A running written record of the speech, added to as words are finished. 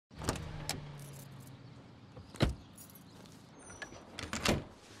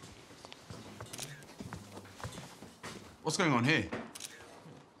What's going on here?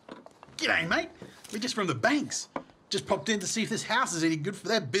 G'day, mate. We're just from the banks. Just popped in to see if this house is any good for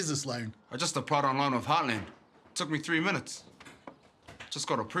their business loan. I just applied online with Heartland. Took me 3 minutes. Just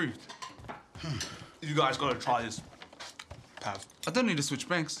got approved. You guys gotta try this. Pav. I don't need to switch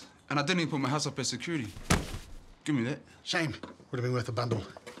banks, and I didn't even put my house up as security. Give me that. Shame. Would have been worth a bundle.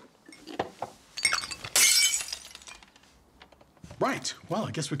 Right. Well,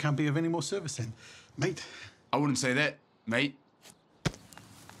 I guess we can't be of any more service then. Mate, I wouldn't say that, mate.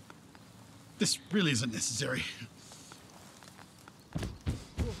 this really isn't necessary.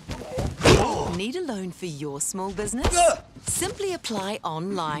 Need a loan for your small business? Simply apply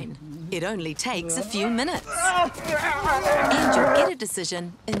online. It only takes a few minutes. And you'll get a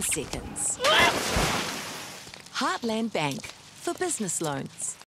decision in seconds. Heartland Bank for business loans.